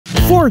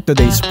For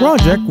today's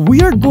project,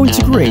 we are going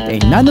to create a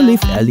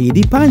NanoLeaf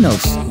LED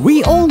panels.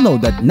 We all know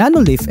that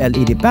NanoLeaf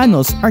LED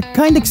panels are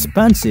kind of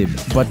expensive,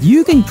 but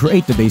you can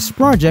create today's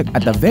project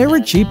at a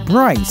very cheap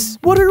price.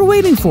 What are you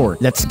waiting for?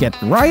 Let's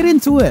get right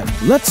into it.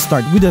 Let's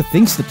start with the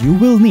things that you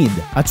will need: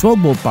 a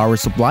 12-volt power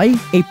supply,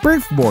 a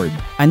perf board,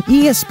 an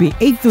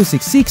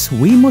ESP8266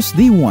 Wemos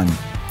D1,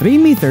 3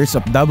 meters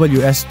of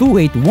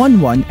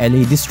WS2811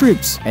 LED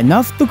strips,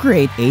 enough to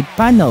create 8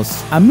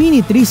 panels, a mini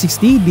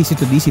 360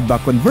 DC-to-DC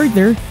buck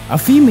converter, a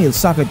female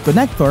socket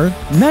connector,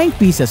 9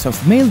 pieces of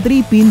male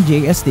 3-pin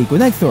JST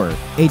connector,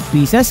 8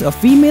 pieces of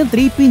female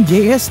 3-pin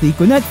JST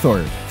connector,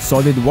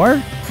 solid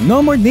wire,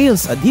 no more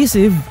nails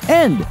adhesive,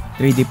 and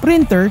 3D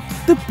printer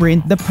to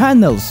print the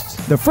panels.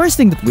 The first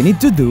thing that we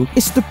need to do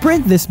is to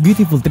print this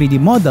beautiful 3D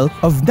model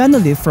of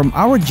NanoLeaf from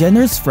our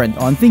generous friend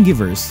on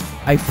Thingiverse.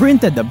 I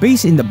printed the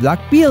base in the black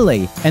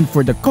PLA, and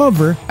for the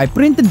cover, I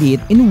printed it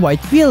in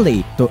white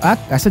PLA to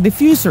act as a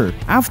diffuser.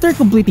 After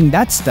completing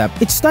that step,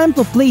 it's time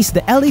to place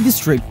the LED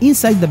strip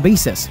inside the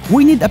bases.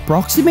 We need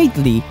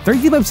approximately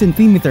 35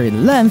 cm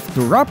in length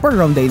to wrap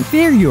around the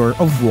interior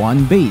of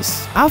one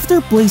base.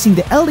 After placing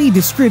the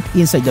LED strip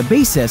inside the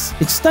bases,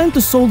 it's time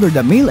to solder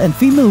the male and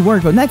female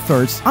wire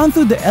connectors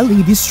onto the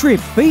LED strip.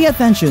 Pay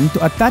attention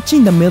to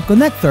attaching the male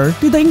connector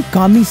to the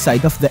incoming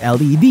side of the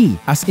LED,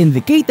 as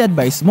indicated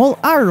by a small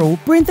arrow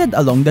printed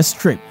along the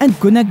strip, and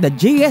connect the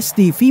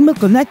JST female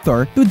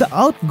connector to the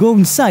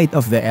outgoing side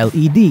of the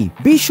LED.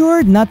 Be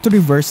sure not to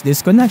reverse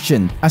this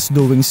connection, as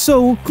doing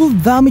so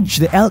could damage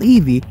the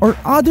LED or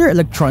other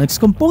electronics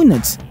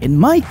components. In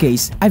my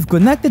case, I've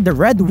connected the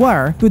red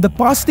wire to the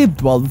positive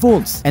 12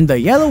 volts and the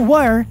yellow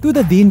wire to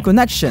the DIN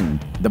connection,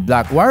 the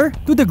black wire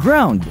to the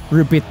ground.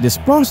 Repeat this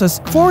process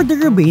for the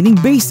remaining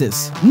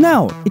bases.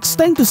 Now, it's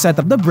time to set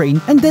up the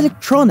brain and the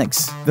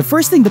electronics. The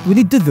first thing that we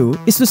need to do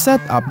is to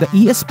set up the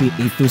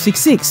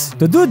ESP8266.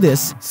 To do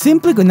this,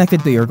 simply connect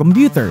it to your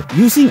computer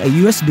using a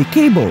USB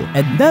cable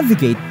and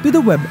navigate to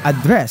the web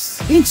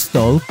address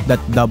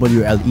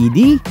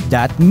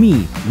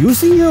install.wled.me.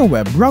 Using your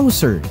web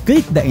browser,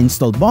 click the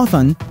install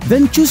button,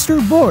 then choose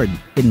your board.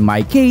 In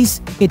my case,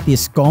 it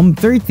is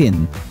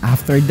COM13.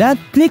 After that,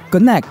 click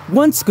connect.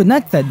 Once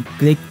connected,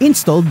 click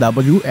install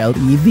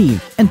WLED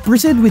and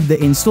proceed with the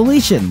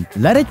installation.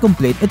 Let it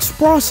complete its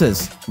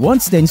process.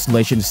 Once the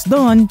installation is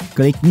done,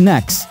 click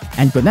next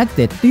and connect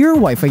it to your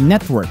Wi-Fi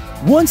network.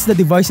 Once the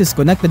device is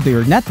connected to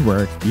your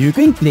network, you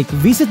can click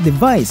visit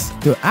device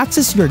to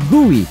access your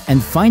GUI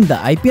and find the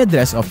IP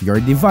address of your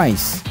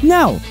device.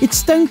 Now,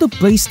 it's time to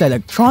place the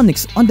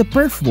electronics on the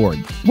perf board.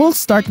 We'll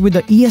start with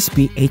the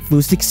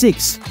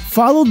ESP8266,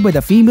 followed by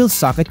the female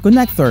socket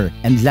connector,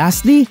 and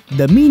lastly,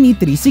 the mini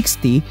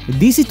 360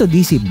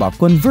 DC-to-DC buck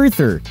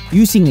converter.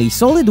 Using a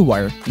solid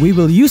wire, we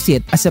will use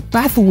it as a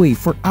pathway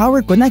for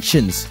our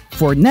connections.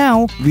 For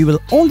now, we will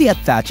only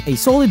attach a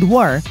solid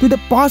wire to the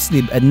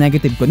positive and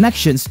negative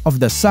connections of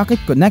the socket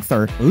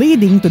connector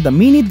leading to the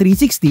mini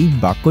 360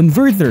 buck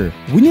converter.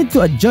 We need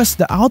to adjust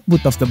the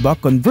output of the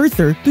buck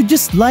converter to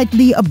just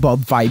slightly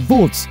above 5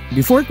 volts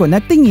before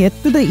connecting it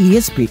to the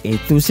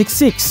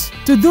ESP8266.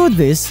 To do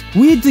this,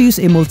 we need to use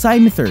a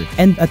multimeter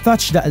and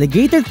attach the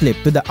alligator clip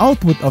to the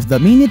output of the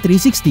mini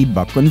 360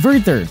 buck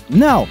converter.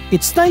 Now,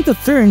 it's time to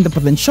turn the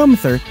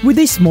potentiometer with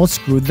a small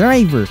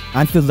screwdriver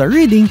until the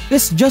reading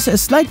is just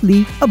slightly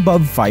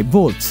above 5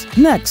 volts.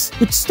 Next,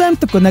 it's time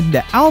to connect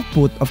the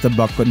output of the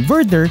buck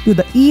converter to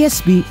the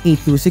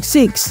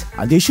ESP8266.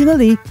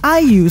 Additionally, I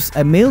use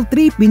a male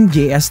 3-pin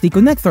JST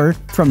connector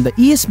from the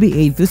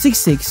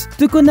ESP8266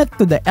 to connect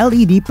to the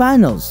LED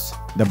panels.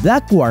 The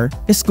black wire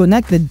is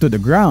connected to the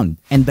ground,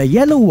 and the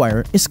yellow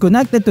wire is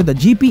connected to the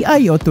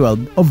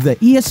GPIO12 of the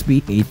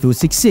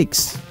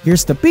ESP8266.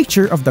 Here's the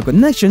picture of the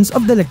connections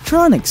of the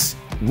electronics.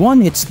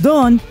 Once it's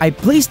done, I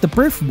place the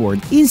perf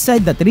board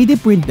inside the 3D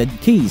printed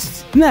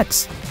case.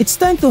 Next, it's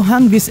time to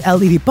hang these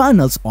LED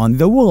panels on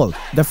the wall.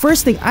 The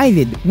first thing I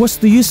did was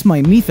to use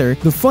my meter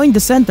to find the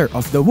center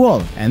of the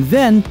wall and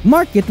then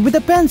mark it with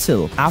a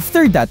pencil.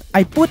 After that,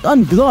 I put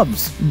on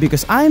gloves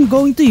because I'm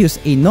going to use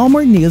a no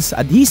more nails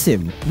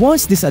adhesive.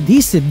 Once this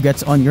adhesive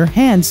gets on your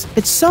hands,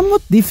 it's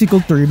somewhat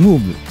difficult to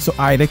remove, so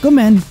I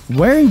recommend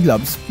wearing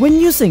gloves when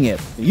using it.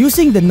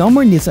 Using the no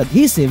more nails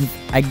adhesive,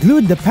 I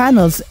glued the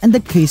panels and the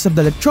case of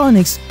the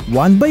electronics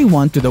one by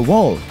one to the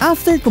wall.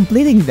 After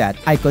completing that,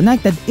 I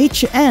connected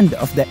each end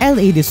of the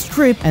LED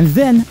strip and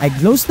then I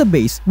closed the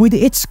base with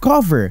its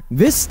cover.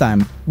 This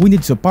time, we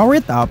need to power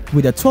it up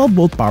with a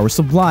 12-volt power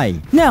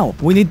supply. Now,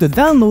 we need to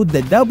download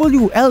the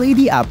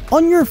WLED app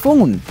on your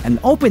phone and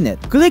open it.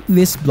 Click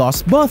this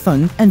plus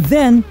button and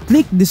then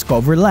click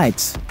Discover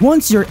Lights.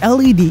 Once your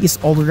LED is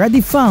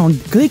already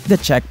found, click the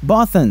check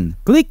button.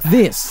 Click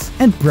this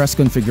and press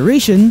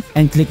Configuration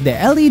and click the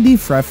LED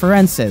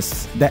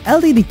preferences. The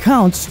LED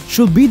counts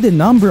should be the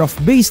number of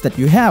base that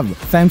you have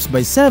times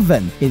by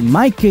 7. In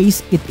my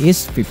case, it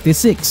is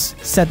 56.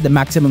 Set the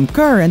maximum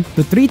current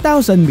to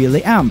 3000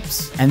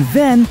 milliamps. And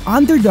then,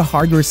 under the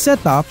hardware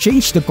setup,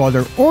 change the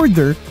color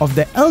order of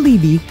the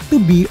LED to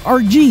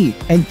BRG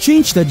and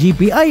change the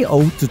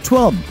GPIO to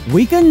 12.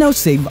 We can now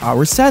save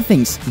our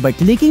settings by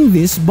clicking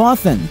this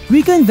button.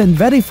 We can then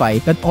verify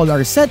that all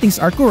our settings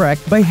are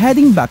correct by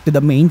heading back to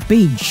the main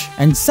page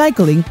and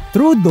cycling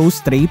through those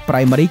 3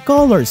 primary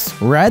colors: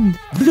 red,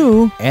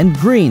 blue, and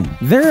green.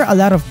 There are a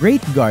lot of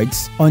great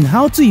guides on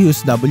how to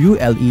use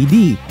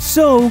WLED,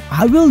 so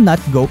I will not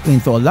go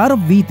into a lot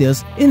of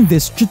details in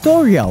this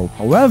tutorial.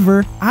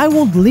 However, I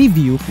won't leave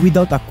you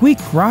without a quick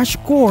crash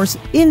course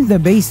in the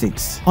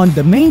basics. On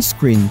the main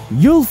screen,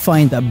 you'll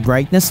find a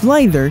brightness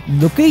slider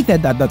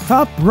located at the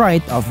top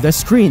right of the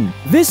screen.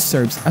 This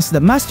serves as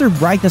the master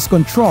brightness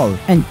control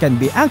and can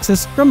be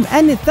accessed from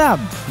any tab.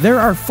 There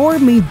are 4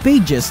 main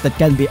pages that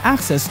can be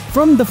accessed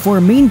from the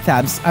 4 main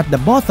tabs at the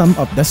bottom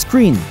of the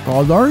screen: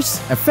 colors,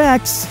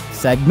 effects,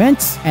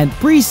 segments, and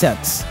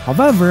presets.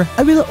 However,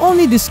 I will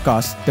only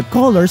discuss the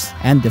colors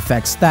and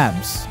effects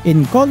tabs.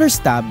 In colors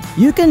tab,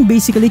 you can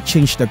basically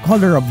change the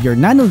color of your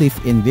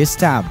NanoLeaf in this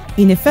tab.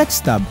 In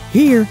effects tab,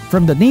 hear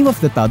from the name of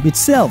the tab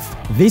itself.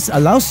 This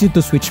allows you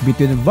to switch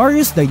between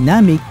various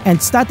dynamic and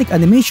static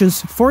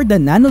animations for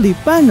the NanoLeaf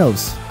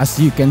panels. As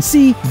you can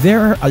see, there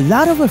are a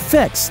lot of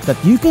effects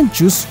that you can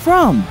choose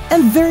from.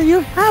 And there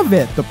you have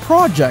it! The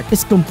project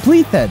is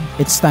completed.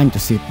 It's time to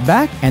sit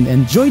back and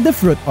enjoy the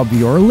fruit of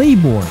your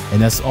labor.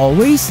 And as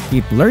always,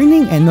 keep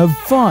learning and have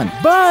fun.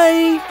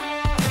 Bye!